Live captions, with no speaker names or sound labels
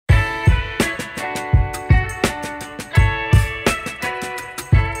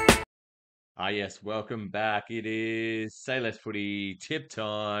Yes, welcome back. It is Say Less Footy tip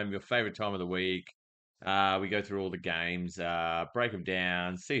time, your favorite time of the week. We go through all the games, break them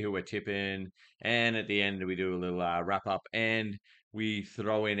down, see who we're tipping, and at the end we do a little wrap up and we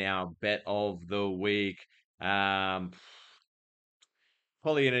throw in our bet of the week. Um,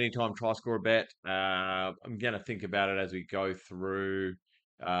 Probably at any time try score a bet. I'm gonna think about it as we go through.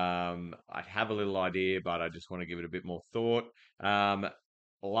 I have a little idea, but I just want to give it a bit more thought.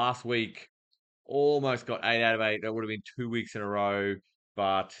 Last week almost got 8 out of 8. That would have been 2 weeks in a row,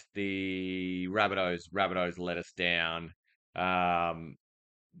 but the Rabbitohs let us down. Um,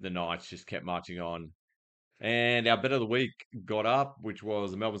 the Knights just kept marching on. And our bet of the week got up, which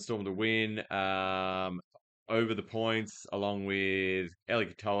was the Melbourne Storm to win over the points, along with Eli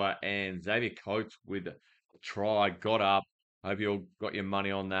Katoa and Xavier Coates with a try. Got up. Hope you all got your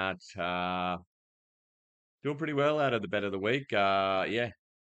money on that. Doing pretty well out of the bet of the week. Yeah,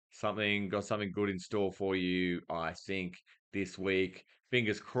 got something good in store for you, I think, this week.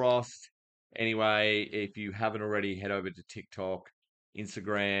 Fingers crossed. Anyway, if you haven't already, head over to TikTok,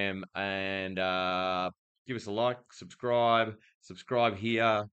 Instagram, and give us a like, subscribe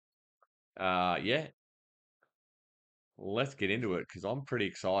here. Yeah, let's get into it because I'm pretty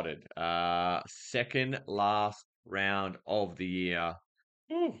excited. Second last round of the year.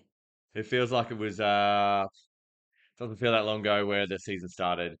 Whew. It feels like it was doesn't feel that long ago where the season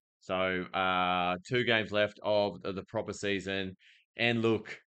started. So 2 games left of the proper season, and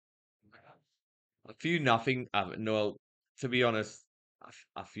look, a few nothing. No, to be honest,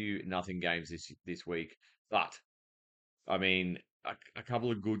 a few nothing games this week. But I mean, a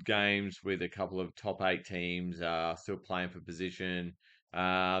couple of good games with a couple of top eight teams still playing for position.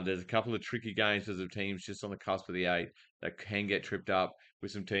 There's a couple of tricky games for some teams just on the cusp of the eight that can get tripped up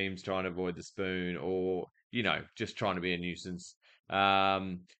with some teams trying to avoid the spoon or, just trying to be a nuisance. Got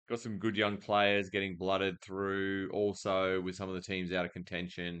some good young players getting blooded through also with some of the teams out of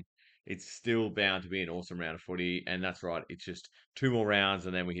contention. It's still bound to be an awesome round of footy, and that's right. It's just 2 more rounds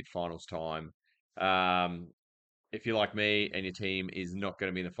and then we hit finals time. Um, if you're like me and your team is not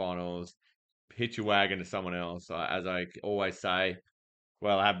going to be in the finals, pitch your wagon to someone else. As I always say,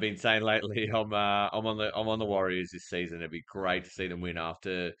 well, I have been saying lately, I'm on the Warriors this season. It'd be great to see them win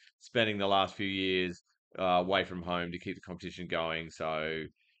after spending the last few years away from home to keep the competition going. So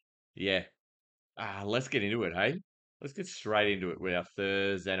yeah, let's get into it. Hey, let's get straight into it with our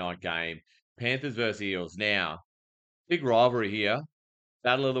Thursday night game, Panthers versus Eels. Now, big rivalry here.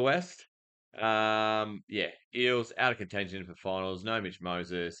 Battle of the West. Yeah, Eels out of contention for finals. No Mitch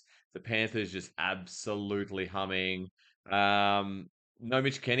Moses. The Panthers just absolutely humming. Um, no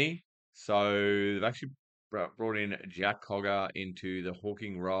Mitch Kenny. So they've actually brought in Jack Cogger into the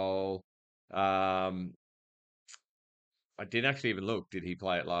hooking role. Um, I didn't actually even look. Did he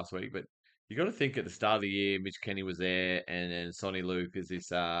play it last week? But you got to think at the start of the year, Mitch Kenny was there, and then Sonny Luke is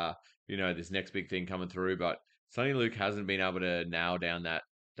this next big thing coming through. But Sonny Luke hasn't been able to nail down that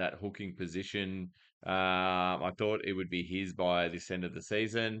hooking position. I thought it would be his by this end of the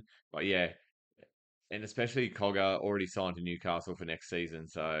season, but yeah, and especially Cogger already signed to Newcastle for next season.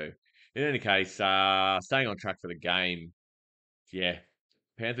 So in any case, staying on track for the game, yeah,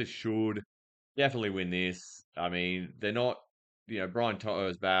 Panthers should definitely win this. I mean, they're not, Brian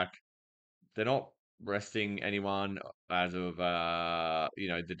To'o's back. They're not resting anyone as of,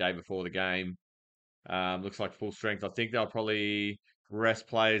 the day before the game. Looks like full strength. I think they'll probably rest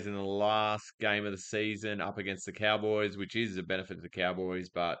players in the last game of the season up against the Cowboys, which is a benefit to the Cowboys,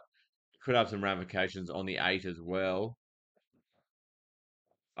 but could have some ramifications on the eight as well.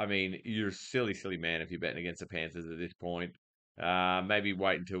 I mean, you're a silly, silly man if you're betting against the Panthers at this point. Maybe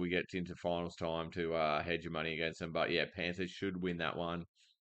wait until we get into finals time to hedge your money against them. But yeah, Panthers should win that one.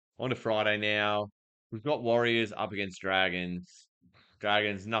 On to Friday now. We've got Warriors up against Dragons.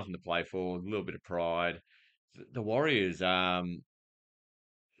 Dragons, nothing to play for, a little bit of pride. The Warriors,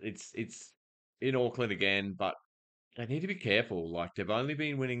 it's in Auckland again, but they need to be careful. Like they've only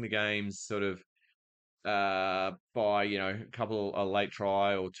been winning the games sort of by a couple a late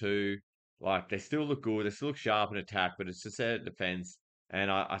try or two. Like they still look good, they still look sharp in attack, but it's just their defense,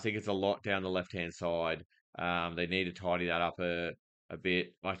 and I think it's a lot down the left hand side. They need to tidy that up a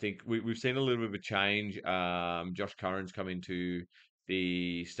bit. I think we've seen a little bit of a change. Josh Curran's come into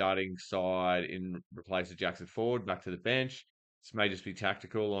the starting side in replace of Jackson Ford back to the bench. This may just be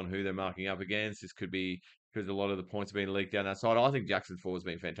tactical on who they're marking up against. This could be because a lot of the points have been leaked down that side. I think Jackson Ford's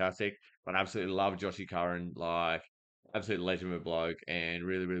been fantastic. But I absolutely love Joshy Curran, like absolute legend of a bloke and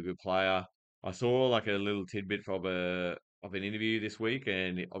really, really good player. I saw like a little tidbit from of an interview this week,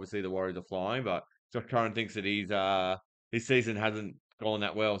 and obviously the Warriors are flying, but Josh Curran thinks that his season hasn't gone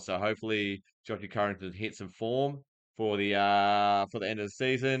that well. So hopefully Johnny Curran hit some form for the end of the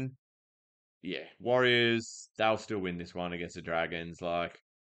season. Yeah, Warriors, they'll still win this one against the Dragons. Like,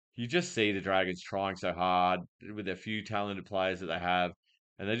 you just see the Dragons trying so hard with their few talented players that they have,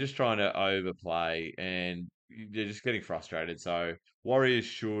 and they're just trying to overplay, and they're just getting frustrated. So, Warriors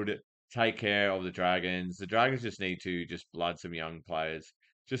should take care of the Dragons. The Dragons just need to just blood some young players,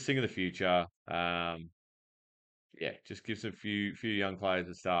 just think of the future. Yeah, just give some few young players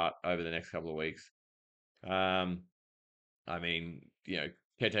a start over the next couple of weeks. Um, I mean,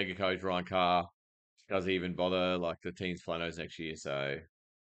 caretaker coach Ryan Carr does he even bother? Like the team's Flanos next year, so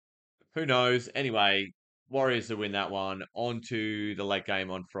who knows? Anyway, Warriors to win that one. On to the late game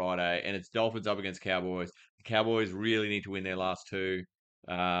on Friday, and it's Dolphins up against Cowboys. The Cowboys really need to win their last two.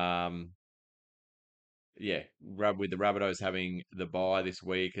 Um, yeah, with the Rabbitohs having the bye this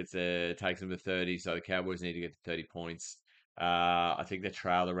week, it takes them to 30, so the Cowboys need to get to 30 points. I think they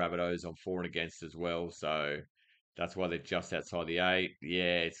trail the Rabbitohs on for and against as well, so that's why they're just outside the eight.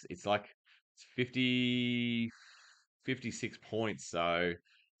 Yeah, it's like it's 56 points, so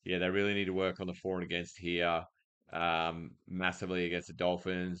yeah, they really need to work on the for and against here, massively against the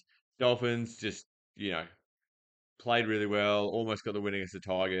Dolphins. Dolphins just you know played really well, almost got the win against the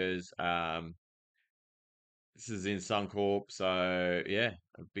Tigers. This is in Suncorp, so yeah,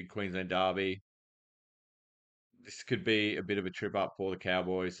 a big Queensland derby. This could be a bit of a trip up for the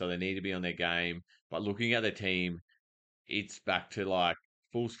Cowboys, so they need to be on their game. But looking at their team, it's back to like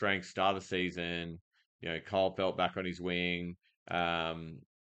full strength start of the season. Cole felt back on his wing. Um,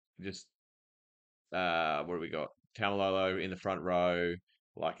 just what do we got? Tamalolo in the front row.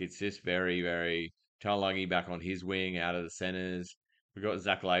 Like it's just very, very Talangi back on his wing out of the centers. We got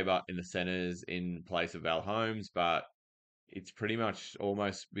Zach Labour in the centers in place of Val Holmes, but it's pretty much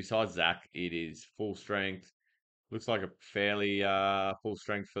almost besides Zach, it is full strength. Looks like a fairly full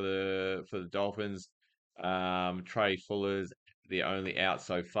strength for the Dolphins. Trey Fuller's the only out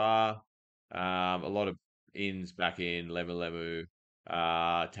so far. A lot of ins back in Lemu,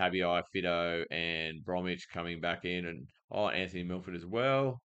 Tabiai, Fido, and Bromwich coming back in, and Anthony Milford as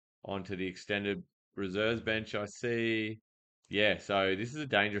well onto the extended reserves bench. I see. Yeah, so this is a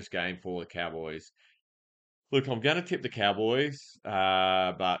dangerous game for the Cowboys. Look, I'm going to tip the Cowboys,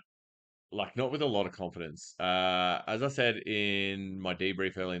 but like not with a lot of confidence. As I said in my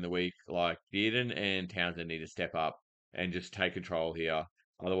debrief early in the week, like Dearden and Townsend need to step up and just take control here.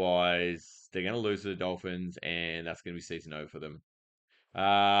 Otherwise, they're going to lose to the Dolphins, and that's going to be season over for them.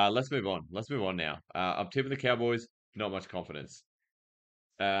 Let's move on. Let's move on now. I'm tipping the Cowboys. Not much confidence.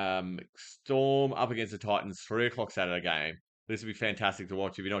 Storm up against the Titans, 3 o'clock Saturday game. This would be fantastic to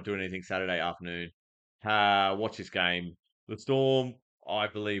watch if you're not doing anything Saturday afternoon. Watch this game. The Storm, I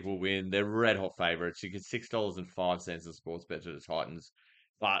believe, will win. They're red hot favourites. You get $6.05 a sports bet to the Titans,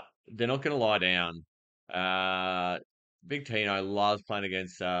 but they're not going to lie down. Big Tino loves playing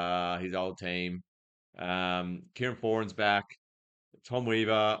against his old team. Kieran Foran's back. Tom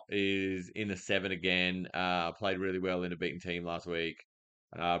Weaver is in the seven again. Played really well in a beaten team last week.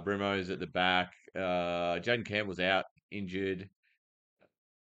 Brimo's at the back. Jaden Campbell's out, injured.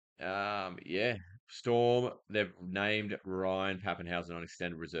 Yeah. Storm, they've named Ryan Pappenhausen on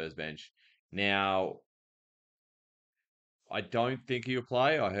extended reserves bench. Now, I don't think he'll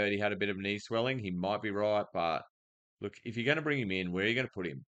play. I heard he had a bit of knee swelling. He might be right, but look, if you're going to bring him in, where are you going to put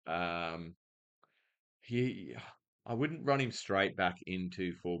him? He, I wouldn't run him straight back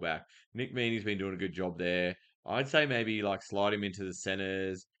into fullback. Nick Meaney's been doing a good job there. I'd say maybe like slide him into the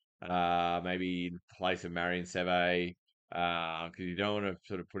centers, maybe in place of Marion Seve, because you don't want to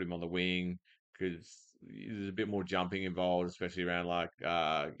sort of put him on the wing because there's a bit more jumping involved, especially around like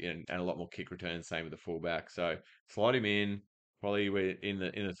and a lot more kick returns. Same with the fullback. So slide him in, probably in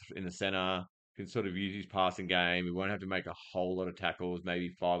the center. Can sort of use his passing game. We won't have to make a whole lot of tackles, maybe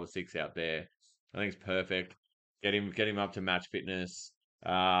 5 or 6 out there. I think it's perfect. Get him up to match fitness,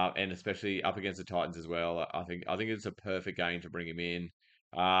 and especially up against the Titans as well. I think it's a perfect game to bring him in.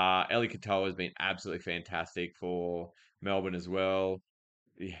 Eli Katoa has been absolutely fantastic for Melbourne as well.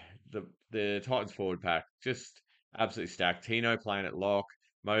 Yeah, the Titans forward pack just absolutely stacked. Tino playing at lock.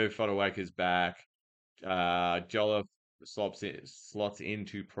 Mo Fodawaker's back. Jolliffe slots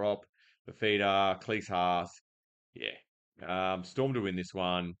into prop. The feeder, Cleese Haas. Yeah. Storm to win this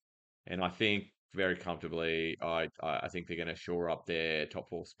one. And I think very comfortably, I think they're going to shore up their top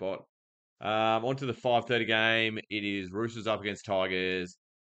four spot. On to the 5:30 game. It is Roosters up against Tigers.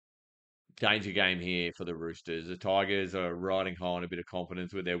 Danger game here for the Roosters. The Tigers are riding high on a bit of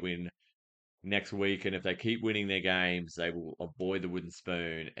confidence with their win next week, and if they keep winning their games, they will avoid the wooden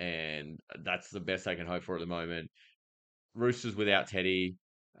spoon, and that's the best they can hope for at the moment. Roosters without Teddy.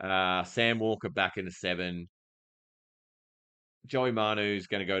 Sam Walker back in the seven. Joey Manu's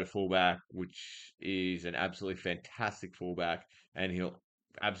going to go to fullback, which is an absolutely fantastic fullback, and he'll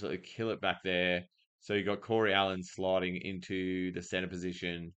absolutely kill it back there. So you got Corey Allen sliding into the center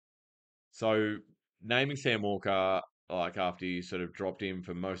position. So naming Sam Walker, like after you sort of dropped him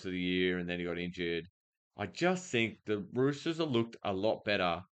for most of the year and then he got injured, I just think the Roosters have looked a lot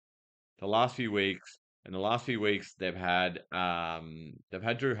better the last few weeks. And the last few weeks they've had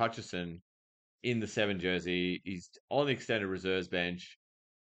Drew Hutchison in the seven jersey. He's on the extended reserves bench.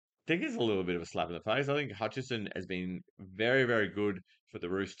 I think it's a little bit of a slap in the face. I think Hutchison has been very, very good for the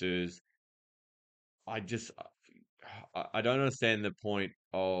Roosters. I just I don't understand the point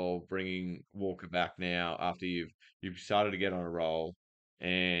of bringing Walker back now after you've started to get on a roll,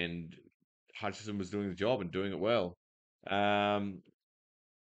 and Hutchison was doing the job and doing it well. Um,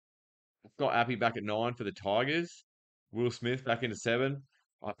 got Appy back at nine for the Tigers. Will Smith back into seven.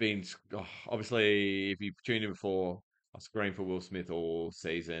 Obviously, if you tuned in before, I screamed for Will Smith all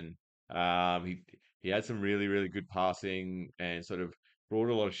season. He had some really, really good passing and sort of brought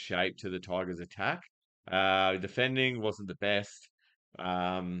a lot of shape to the Tigers' attack. Defending wasn't the best.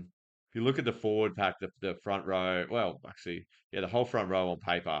 If you look at the forward pack, the front row, well, actually, yeah, the whole front row on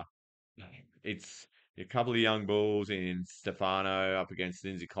paper, it's a couple of young bulls in Stefano up against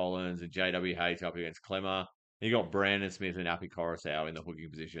Lindsay Collins and JWH up against Clemmer. You got Brandon Smith and Appy Coruscant in the hooking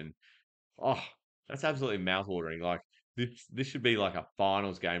position. Oh, that's absolutely mouthwatering. Like this should be like a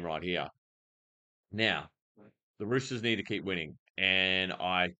finals game right here. Now, the Roosters need to keep winning, and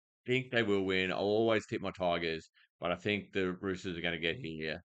I think they will win. I'll always tip my Tigers, but I think the Roosters are going to get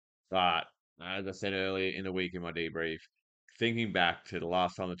here. But as I said earlier in the week in my debrief, thinking back to the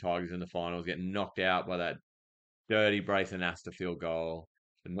last time the Tigers in the finals getting knocked out by that dirty Brayson Astor field goal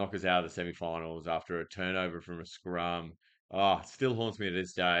to knock us out of the semi-finals after a turnover from a scrum. Oh, it still haunts me to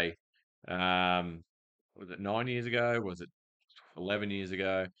this day. Um, was it 9 years ago? Was it 11 years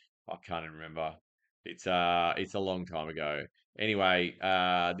ago? I can't even remember. It's a long time ago. Anyway,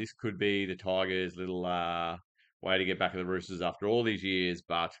 this could be the Tigers' little way to get back at the Roosters after all these years.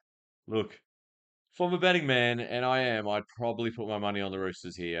 But look, if I'm a betting man, and I am, I'd probably put my money on the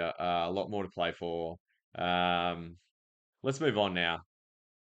Roosters here. A lot more to play for. Um, let's move on now.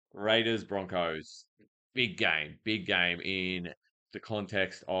 Raiders Broncos. Big game in the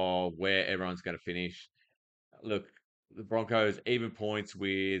context of where everyone's going to finish. Look, the Broncos even points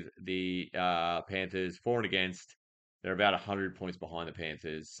with the Panthers for and against. They're about 100 points behind the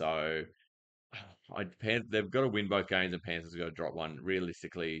Panthers. So they've got to win both games, and Panthers have got to drop one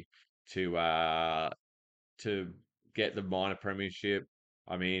realistically to to get the minor premiership.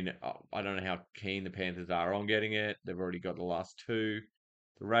 I mean, I don't know how keen the Panthers are on getting it. They've already got the last two.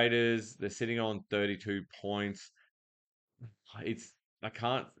 The Raiders, they're sitting on 32 points. It's I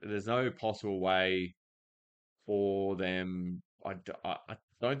can't. There's no possible way for them. I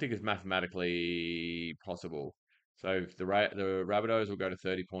don't think it's mathematically possible. So if the Rabbitohs will go to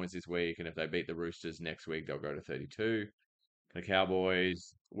 30 points this week, and if they beat the Roosters next week, they'll go to 32. The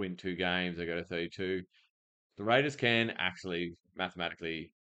Cowboys win two games, they go to 32. The Raiders can actually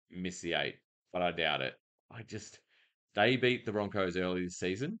mathematically miss the eight, but I doubt it. I just they beat the Broncos early this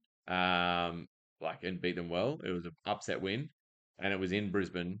season, and beat them well. It was an upset win, and it was in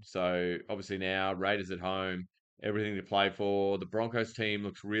Brisbane. So obviously now Raiders at home, everything to play for. The Broncos team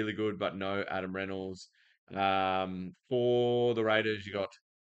looks really good, but no Adam Reynolds. For the Raiders, you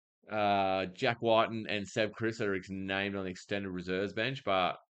got Jack Whiten and Seb Chris are named on the extended reserves bench,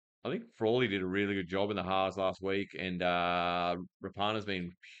 but I think Frawley did a really good job in the halves last week, and Rapana's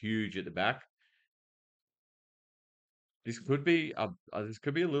been huge at the back. This could be a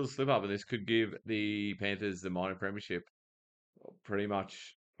little slip up, and this could give the Panthers the minor premiership pretty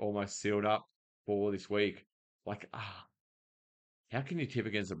much almost sealed up for this week. Like, how can you tip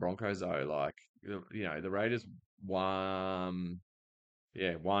against the Broncos though? Like, the Raiders won,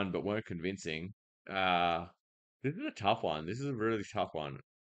 yeah, won, but weren't convincing. Uh, this is a tough one. This is a really tough one.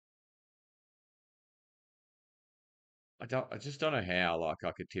 I just don't know how like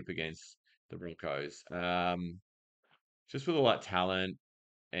I could tip against the Broncos. Just with all that talent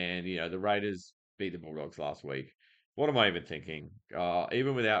and the Raiders beat the Bulldogs last week. What am I even thinking?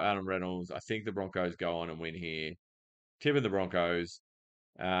 Even without Adam Reynolds, I think the Broncos go on and win here. Tipping the Broncos.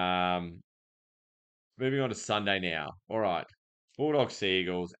 Um, moving on to Sunday now. All right. Bulldogs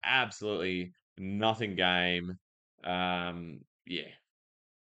Seagulls, absolutely nothing game. Yeah,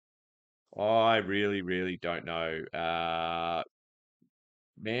 I really, really don't know.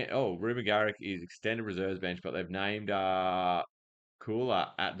 Ruben Garrick is extended reserves bench, but they've named Cooler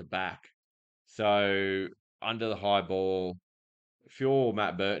at the back. So under the high ball. If you're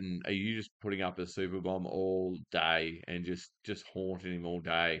Matt Burton, are you just putting up a super bomb all day and just haunting him all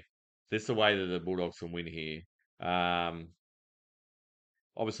day? This is the way that the Bulldogs can win here. Um,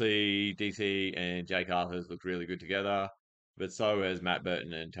 Obviously, DC and Jake Arthur's looked really good together, but so has Matt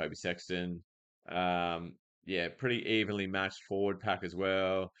Burton and Toby Sexton. Yeah, pretty evenly matched forward pack as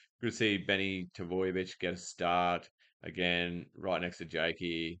well. Good to see Benny Tavojevic get a start again, right next to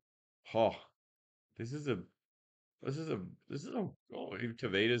Jakey. Oh, this is a this is a this is a oh,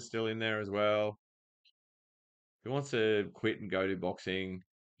 Tavita's still in there as well. Who wants to quit and go to boxing?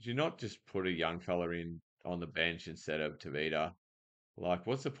 Did you not just put a young fella in on the bench instead of Tavita? Like,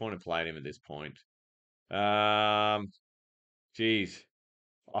 what's the point of playing him at this point? Um, Geez.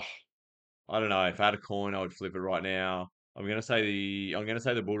 Oh, I don't know. If I had a coin, I would flip it right now. I'm gonna say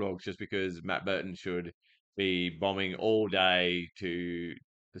the Bulldogs just because Matt Burton should be bombing all day to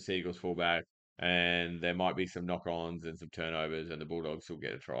the Seagulls fullback, and there might be some knock-ons and some turnovers, and the Bulldogs will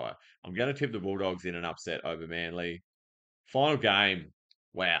get a try. I'm gonna tip the Bulldogs in an upset over Manly. Final game.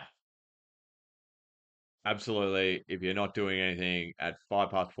 Wow. Absolutely. If you're not doing anything at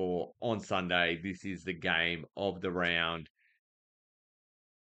 4:05 on Sunday, this is the game of the round.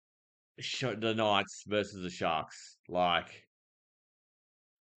 The Knights versus the Sharks. Like,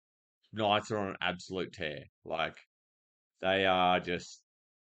 Knights are on an absolute tear. Like, they are just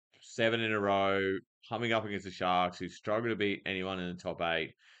seven in a row, coming up against the Sharks, who struggle to beat anyone in the top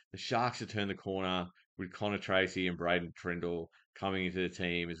eight. The Sharks have turned the corner with Connor Tracy and Braden Trindle coming into the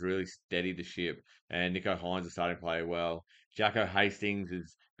team, has really steadied the ship, and Nico Hines is starting to play well. Jacko Hastings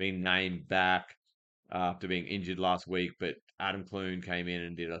has been named back after being injured last week, but Adam Clune came in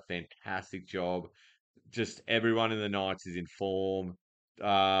and did a fantastic job. Just everyone in the Knights is in form.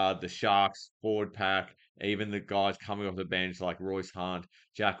 The Sharks forward pack, even the guys coming off the bench like Royce Hunt,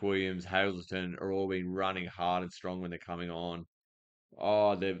 Jack Williams, Hazelton are all been running hard and strong when they're coming on.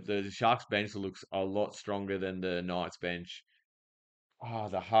 Oh, the Sharks bench looks a lot stronger than the Knights bench. Oh,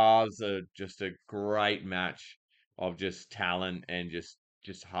 the halves are just a great match of just talent and just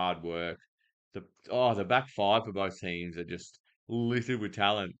hard work. The back five for both teams are just littered with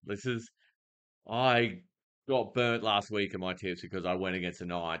talent. I got burnt last week in my tips because I went against the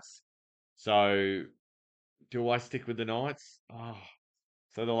Knights. So do I stick with the Knights?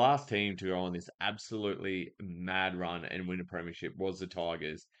 So the last team to go on this absolutely mad run and win a premiership was the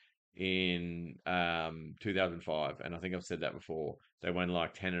Tigers in 2005, and I think I've said that before. They won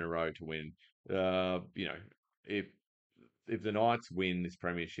like 10 in a row to win. You know, if if the Knights win this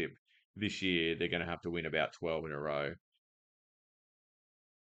premiership this year, they're going to have to win about 12 in a row.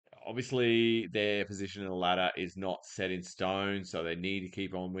 Obviously, their position in the ladder is not set in stone, so they need to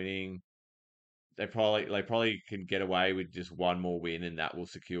keep on winning. They probably can get away with just one more win, and that will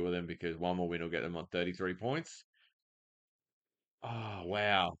secure them because one more win will get them on 33 points. Oh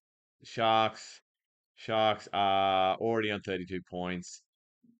wow, Sharks Sharks are already on 32 points.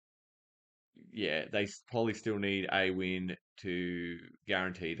 Yeah, probably still need a win to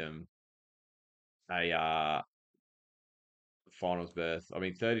guarantee them a finals berth. I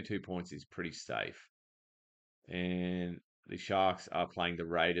mean, 32 points is pretty safe. And the Sharks are playing the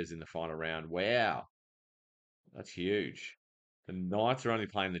Raiders in the final round. Wow, that's huge. The Knights are only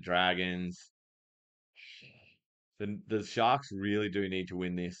playing the Dragons. The Sharks really do need to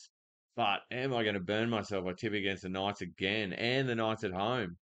win this. But am I going to burn myself by tipping against the Knights again and the Knights at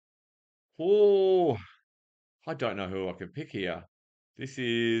home? Oh, I don't know who I can pick here. This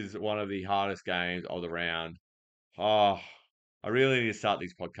is one of the hardest games of the round. Oh, I really need to start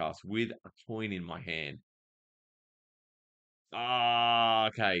these podcasts with a coin in my hand.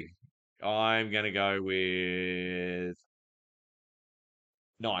 Okay. I'm going to go with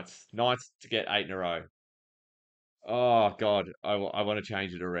Knights. Knights to get eight in a row. Oh God, I want to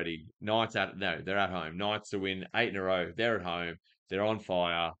change it already. No, they're at home. Knights to win eight in a row. They're at home. They're on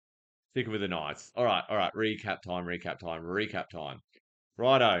fire. Sticking with the Knights. All right. Recap time. Recap time. Recap time.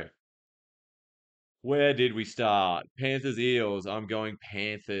 Righto. Where did we start? Panthers Eels. I'm going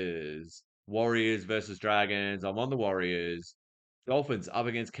Panthers. Warriors versus Dragons. I'm on the Warriors. Dolphins up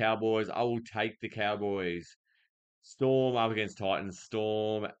against Cowboys. I will take the Cowboys. Storm up against Titans.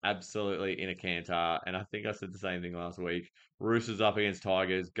 Storm absolutely in a canter. And I think I said the same thing last week. Roosters up against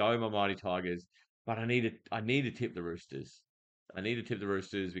Tigers. Go my mighty Tigers. But I need to tip the Roosters. I need to tip the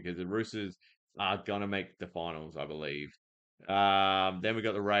Roosters because the Roosters are gonna make the finals, I believe. Then we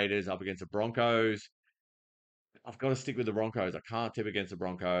got the Raiders up against the Broncos. I've got to stick with the Broncos. I can't tip against the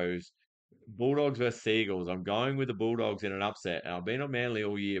Broncos. Bulldogs versus Seagulls. I'm going with the Bulldogs in an upset. And I've been on Manly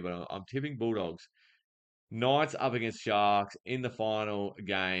all year, but I'm tipping Bulldogs. Knights up against Sharks in the final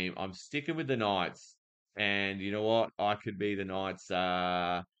game. I'm sticking with the Knights. And you know what? I could be the Knights.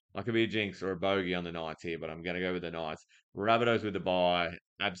 I could be a jinx or a bogey on the Knights here, but I'm going to go with the Knights. Rabbitohs with the bye.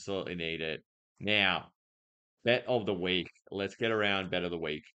 Absolutely need it. Now, bet of the week. Let's get around bet of the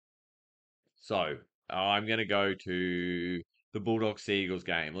week. So I'm going to go to the Bulldogs Seagulls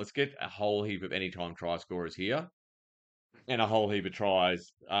game. Let's get a whole heap of anytime try scorers here and a whole heap of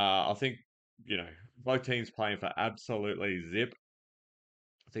tries. I think, both teams playing for absolutely zip.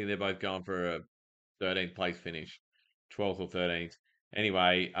 I think they're both going for a 13th place finish, 12th or 13th.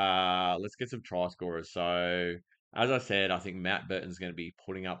 Anyway, let's get some try scorers. So, as I said, I think Matt Burton's going to be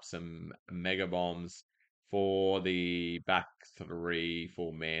putting up some mega bombs for the back three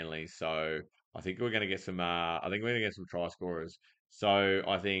for Manly. So, I think we're going to get some. I think we're going to get some try scorers. So,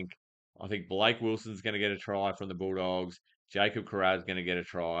 I think Blake Wilson's going to get a try from the Bulldogs. Jacob Carrad's going to get a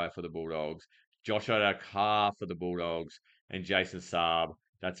try for the Bulldogs. Josh Adokar for the Bulldogs, and Jason Saab.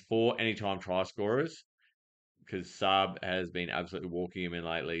 That's four anytime try scorers because Saab has been absolutely walking him in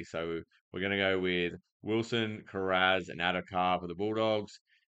lately. So we're going to go with Wilson, Carraz, and Adokar for the Bulldogs.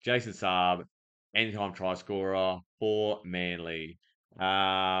 Jason Saab, anytime try scorer for Manly.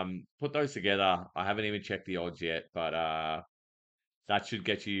 Put those together. I haven't even checked the odds yet, but that should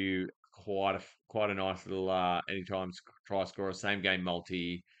get you quite a nice little anytime try scorer, same game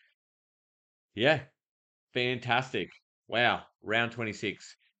multi. Yeah, fantastic. Wow. Round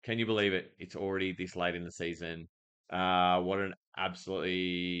 26. Can you believe it? It's already this late in the season. What an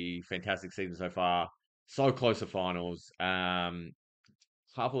absolutely fantastic season so far. So close to finals.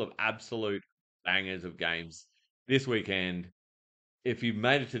 Couple of absolute bangers of games this weekend. If you've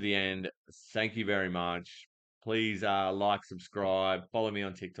made it to the end, thank you very much. Please like, subscribe, follow me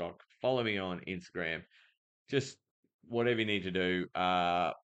on TikTok, follow me on Instagram. Just whatever you need to do.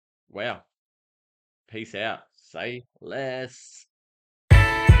 Wow. Peace out. Say less.